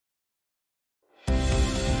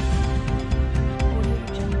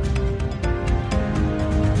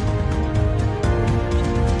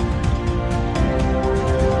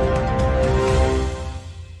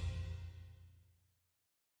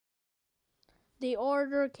The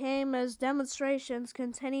order came as demonstrations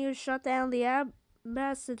continue to shut down the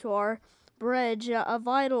Ambassador Bridge, a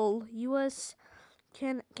vital U.S.-Canada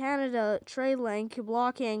trade link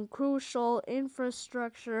blocking crucial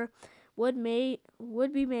infrastructure would be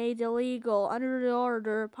made illegal under the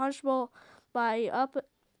order, punishable by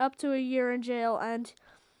up to a year in jail and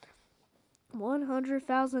 $100,000,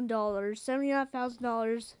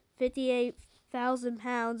 $79,000,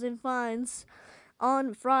 £58,000 in fines.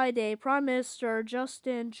 On Friday, Prime Minister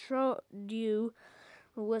Justin Trudeau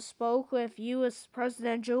spoke with U.S.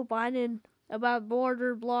 President Joe Biden about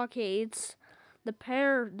border blockades. The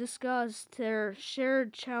pair discussed their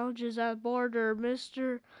shared challenges at border.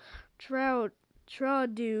 Mr. Trudeau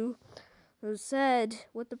said,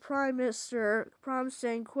 with the Prime Minister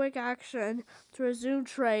promising quick action to resume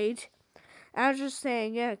trade.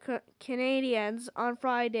 Addressing Canadians on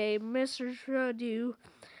Friday, Mr. Trudeau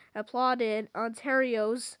applauded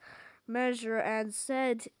Ontario's measure and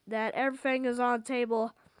said that everything is on the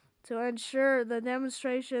table to ensure the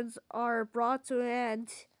demonstrations are brought to an end.